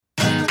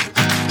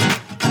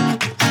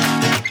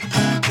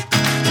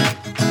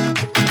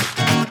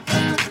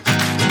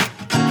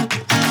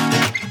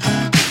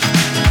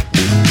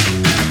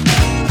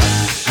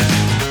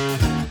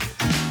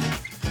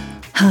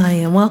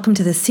welcome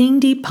to the Seeing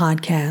Deep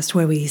podcast,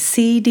 where we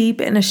see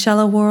deep in a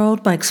shallow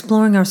world by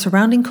exploring our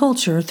surrounding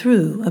culture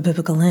through a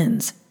biblical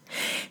lens.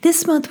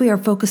 This month we are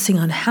focusing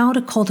on how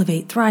to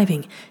cultivate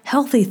thriving,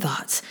 healthy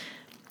thoughts.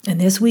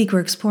 And this week we're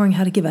exploring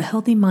how to give a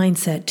healthy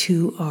mindset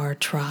to our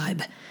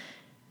tribe.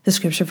 The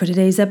scripture for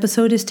today's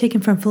episode is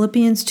taken from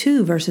Philippians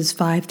 2, verses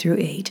 5 through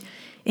 8.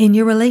 In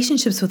your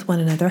relationships with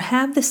one another,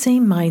 have the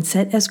same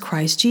mindset as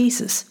Christ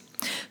Jesus,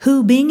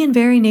 who, being in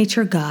very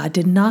nature God,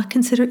 did not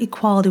consider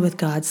equality with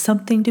God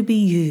something to be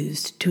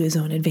used to his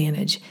own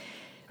advantage.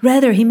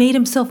 Rather, he made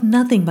himself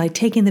nothing by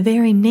taking the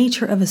very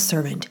nature of a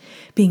servant,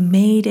 being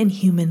made in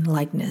human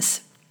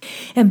likeness.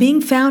 And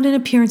being found in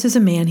appearance as a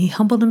man, he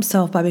humbled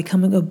himself by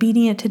becoming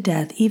obedient to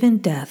death, even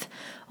death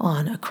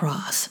on a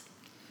cross.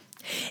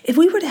 If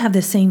we were to have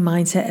the same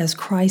mindset as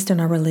Christ in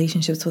our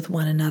relationships with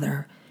one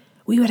another,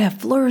 we would have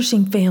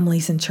flourishing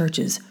families and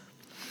churches.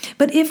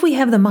 But if we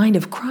have the mind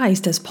of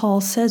Christ, as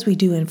Paul says we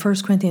do in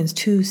 1 Corinthians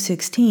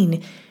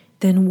 2:16,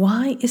 then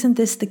why isn't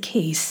this the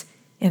case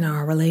in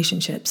our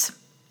relationships?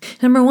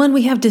 Number one,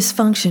 we have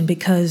dysfunction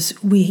because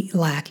we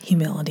lack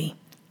humility.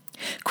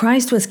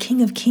 Christ was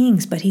King of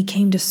Kings, but he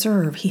came to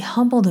serve. He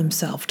humbled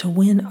himself to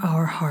win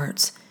our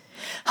hearts.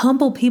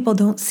 Humble people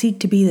don't seek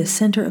to be the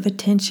center of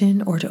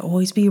attention or to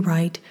always be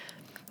right.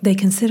 They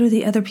consider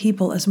the other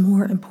people as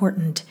more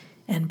important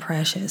and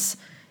precious.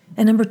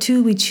 And number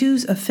two, we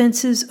choose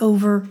offenses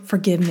over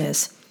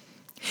forgiveness.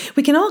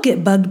 We can all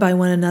get bugged by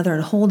one another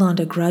and hold on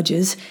to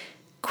grudges.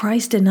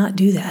 Christ did not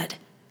do that.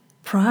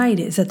 Pride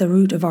is at the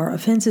root of our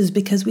offenses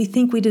because we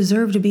think we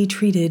deserve to be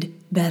treated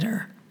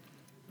better.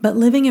 But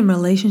living in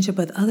relationship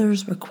with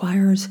others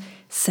requires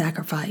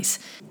sacrifice.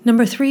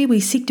 Number three,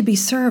 we seek to be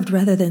served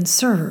rather than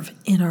serve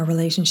in our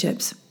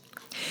relationships.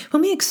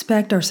 When we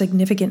expect our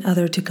significant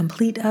other to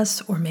complete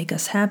us or make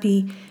us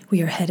happy,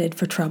 we are headed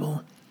for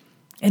trouble.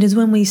 It is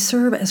when we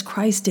serve as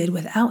Christ did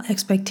without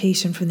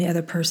expectation from the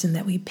other person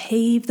that we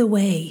pave the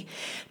way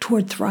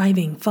toward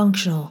thriving,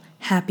 functional,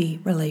 happy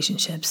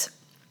relationships.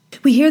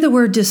 We hear the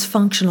word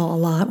dysfunctional a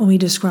lot when we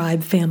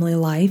describe family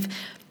life.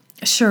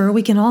 Sure,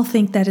 we can all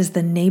think that is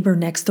the neighbor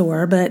next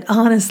door, but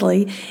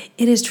honestly,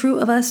 it is true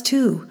of us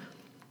too.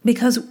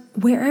 Because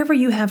wherever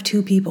you have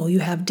two people, you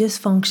have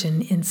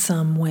dysfunction in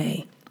some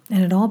way,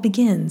 and it all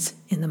begins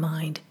in the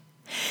mind.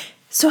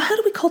 So how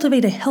do we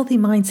cultivate a healthy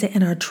mindset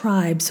in our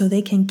tribe so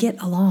they can get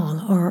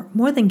along, or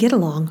more than get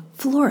along,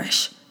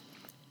 flourish?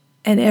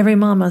 And every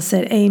mama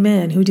said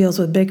amen who deals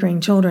with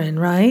bickering children,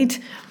 right?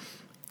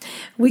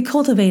 We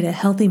cultivate a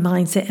healthy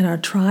mindset in our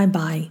tribe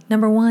by,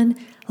 number one,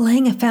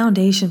 laying a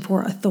foundation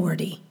for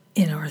authority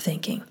in our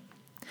thinking.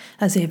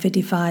 Isaiah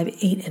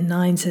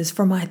 55:8-9 says,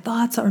 "For my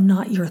thoughts are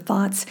not your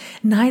thoughts,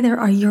 neither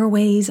are your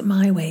ways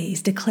my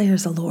ways,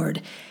 declares the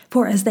Lord.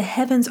 For as the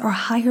heavens are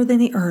higher than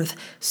the earth,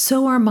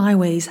 so are my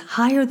ways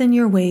higher than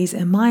your ways,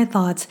 and my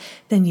thoughts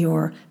than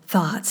your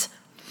thoughts."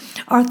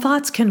 Our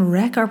thoughts can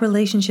wreck our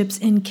relationships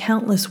in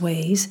countless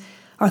ways.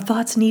 Our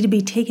thoughts need to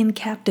be taken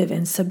captive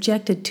and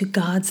subjected to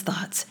God's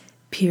thoughts,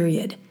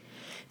 period.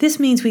 This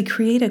means we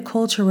create a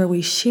culture where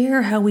we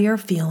share how we are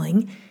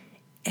feeling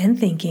and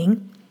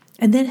thinking,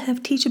 and then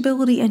have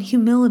teachability and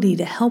humility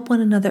to help one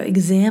another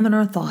examine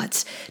our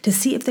thoughts to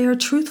see if they are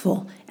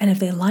truthful and if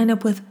they line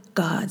up with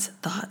God's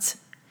thoughts.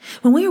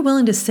 When we are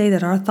willing to say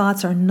that our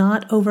thoughts are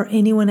not over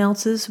anyone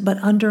else's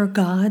but under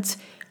God's,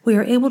 we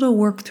are able to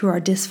work through our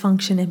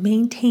dysfunction and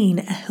maintain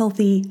a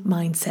healthy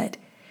mindset.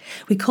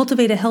 We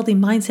cultivate a healthy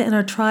mindset in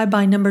our tribe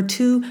by, number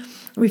two,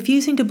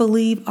 refusing to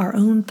believe our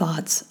own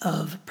thoughts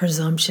of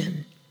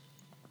presumption.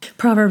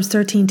 Proverbs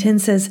 13:10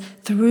 says,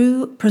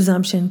 "Through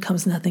presumption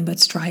comes nothing but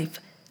strife,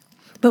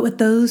 but with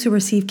those who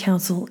receive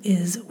counsel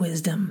is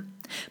wisdom."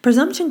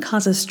 Presumption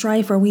causes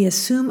strife where we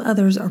assume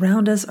others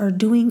around us are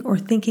doing or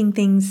thinking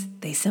things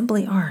they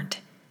simply aren't.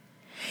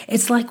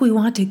 It's like we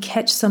want to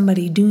catch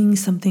somebody doing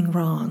something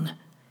wrong.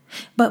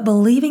 But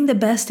believing the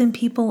best in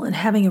people and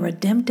having a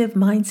redemptive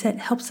mindset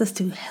helps us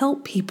to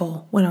help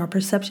people when our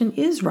perception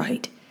is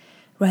right,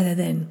 rather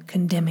than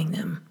condemning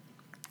them.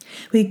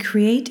 We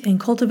create and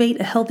cultivate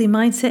a healthy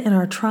mindset in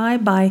our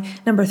tribe by,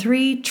 number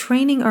three,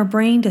 training our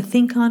brain to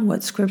think on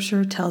what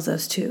Scripture tells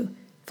us to.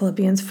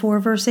 Philippians 4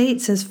 verse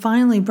 8 says,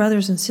 "Finally,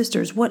 brothers and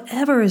sisters,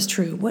 whatever is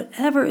true,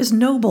 whatever is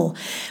noble,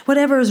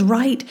 whatever is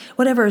right,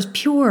 whatever is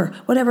pure,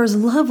 whatever is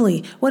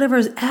lovely, whatever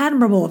is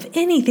admirable, if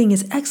anything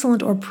is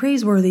excellent or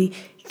praiseworthy,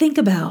 think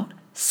about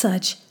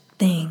such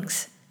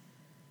things."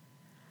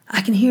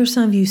 I can hear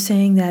some of you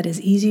saying that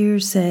is easier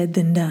said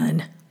than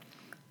done.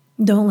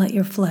 Don't let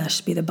your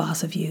flesh be the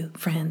boss of you,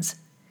 friends.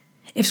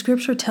 If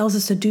Scripture tells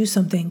us to do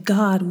something,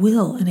 God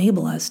will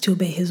enable us to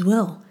obey His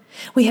will.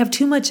 We have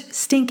too much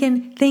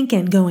stinking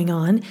thinking going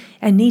on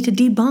and need to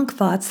debunk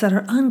thoughts that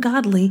are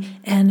ungodly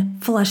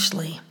and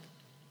fleshly.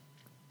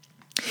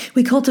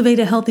 We cultivate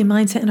a healthy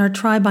mindset in our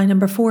tribe by,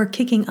 number four,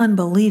 kicking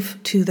unbelief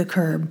to the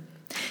curb.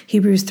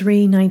 Hebrews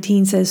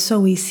 3:19 says, "So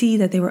we see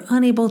that they were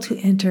unable to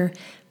enter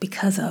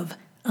because of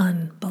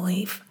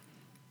unbelief."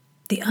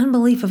 The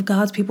unbelief of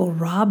God's people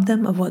robbed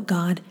them of what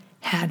God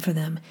had for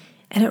them,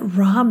 and it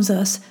robs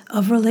us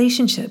of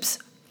relationships.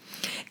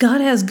 God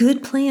has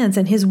good plans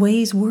and his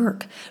ways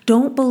work.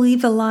 Don't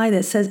believe the lie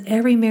that says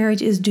every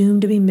marriage is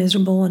doomed to be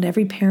miserable and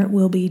every parent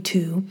will be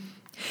too.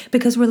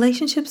 Because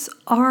relationships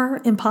are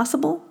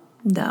impossible?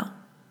 No,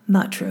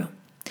 not true.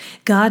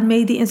 God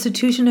made the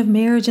institution of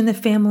marriage and the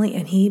family,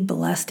 and he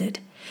blessed it.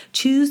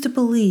 Choose to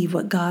believe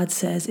what God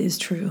says is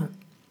true.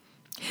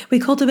 We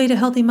cultivate a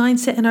healthy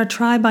mindset in our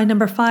tribe by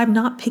number 5,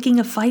 not picking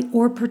a fight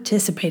or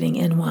participating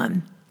in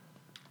one.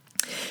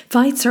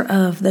 Fights are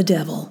of the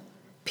devil,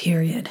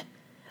 period.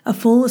 A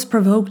fool is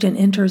provoked and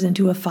enters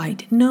into a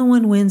fight. No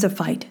one wins a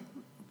fight.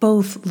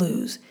 Both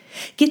lose.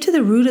 Get to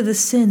the root of the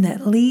sin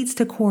that leads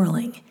to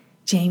quarreling.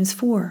 James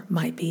 4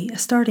 might be a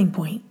starting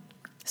point,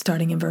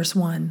 starting in verse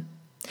 1.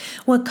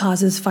 What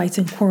causes fights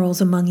and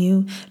quarrels among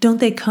you? Don't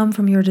they come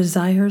from your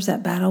desires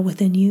that battle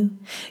within you?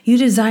 You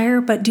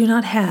desire but do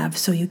not have,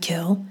 so you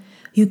kill.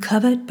 You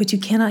covet, but you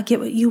cannot get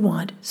what you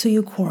want, so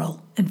you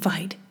quarrel and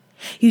fight.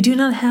 You do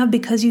not have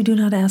because you do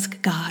not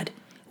ask God.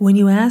 When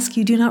you ask,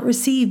 you do not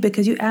receive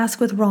because you ask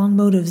with wrong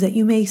motives, that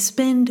you may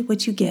spend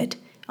what you get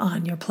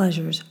on your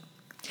pleasures.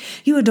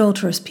 You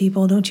adulterous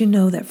people, don't you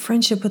know that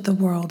friendship with the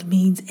world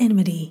means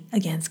enmity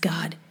against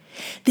God?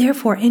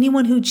 Therefore,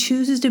 anyone who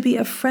chooses to be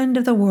a friend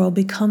of the world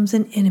becomes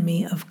an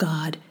enemy of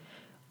God.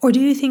 Or do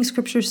you think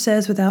Scripture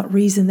says without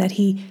reason that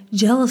he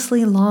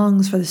jealously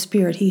longs for the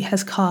Spirit he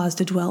has caused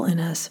to dwell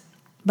in us,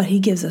 but he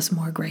gives us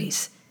more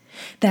grace?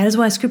 That is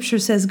why Scripture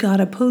says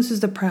God opposes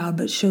the proud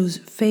but shows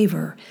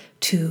favor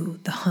to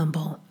the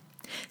humble.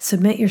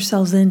 Submit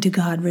yourselves then to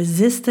God,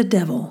 resist the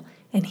devil,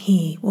 and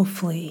he will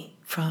flee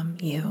from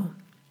you.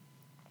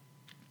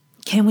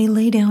 Can we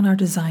lay down our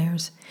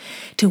desires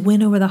to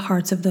win over the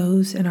hearts of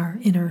those in our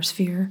inner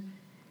sphere?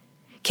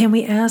 Can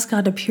we ask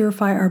God to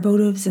purify our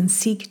motives and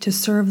seek to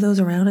serve those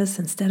around us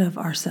instead of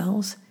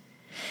ourselves?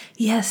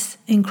 Yes,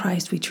 in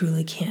Christ we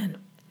truly can.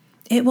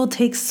 It will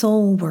take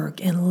soul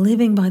work and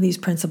living by these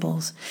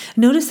principles.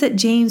 Notice that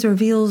James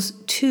reveals,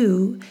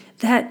 too,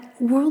 that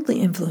worldly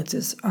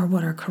influences are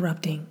what are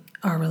corrupting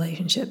our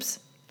relationships.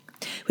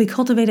 We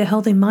cultivate a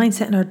healthy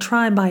mindset in our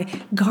tribe by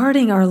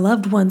guarding our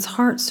loved ones'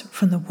 hearts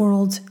from the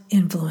world's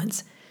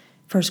influence.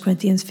 1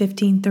 Corinthians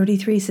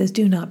 15:33 says,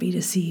 "Do not be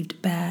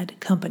deceived. Bad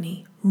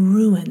company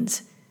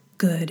ruins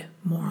good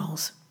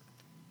morals."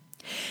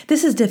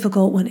 This is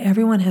difficult when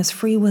everyone has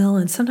free will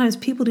and sometimes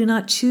people do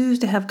not choose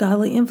to have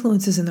godly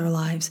influences in their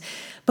lives.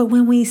 But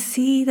when we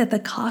see that the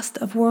cost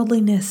of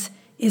worldliness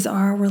is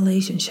our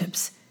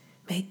relationships,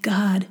 may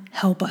God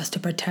help us to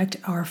protect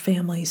our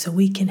family so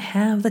we can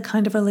have the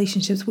kind of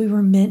relationships we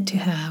were meant to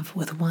have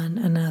with one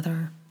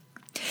another.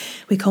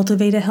 We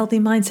cultivate a healthy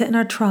mindset in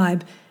our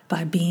tribe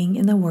by being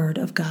in the Word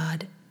of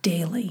God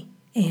daily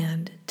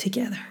and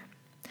together.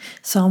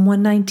 Psalm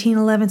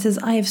 119:11 says,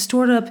 "I have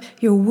stored up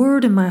your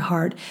word in my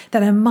heart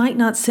that I might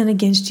not sin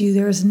against you."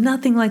 There is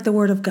nothing like the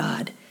Word of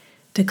God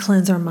to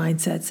cleanse our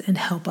mindsets and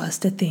help us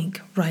to think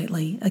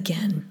rightly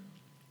again.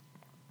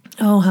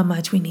 Oh, how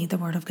much we need the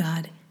Word of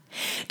God.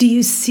 Do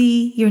you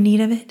see your need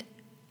of it?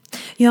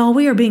 Y'all,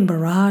 we are being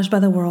barraged by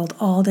the world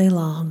all day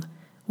long.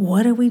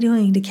 What are we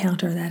doing to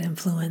counter that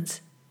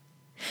influence?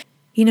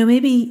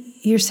 Maybe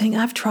you're saying,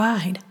 "I've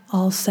tried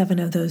all 7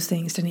 of those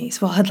things,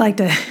 Denise." Well, I'd like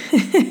to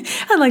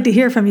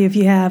hear from you if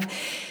you have.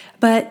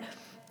 But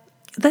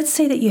let's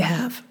say that you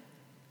have.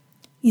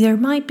 There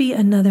might be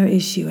another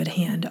issue at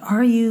hand.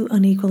 Are you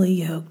unequally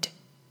yoked?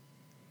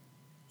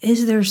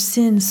 Is there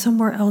sin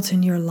somewhere else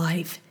in your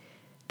life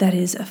that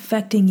is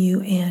affecting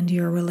you and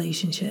your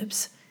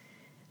relationships?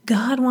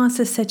 God wants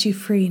to set you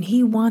free, and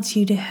he wants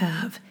you to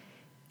have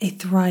a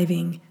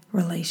thriving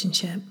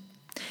relationship.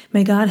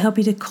 May God help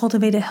you to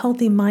cultivate a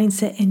healthy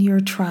mindset in your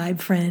tribe,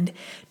 friend.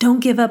 Don't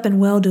give up in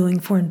well-doing,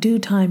 for in due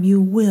time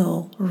you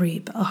will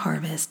reap a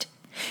harvest.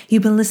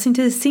 You've been listening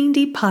to the Seeing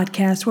Deep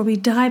podcast, where we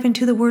dive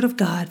into the Word of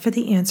God for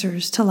the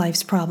answers to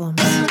life's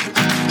problems.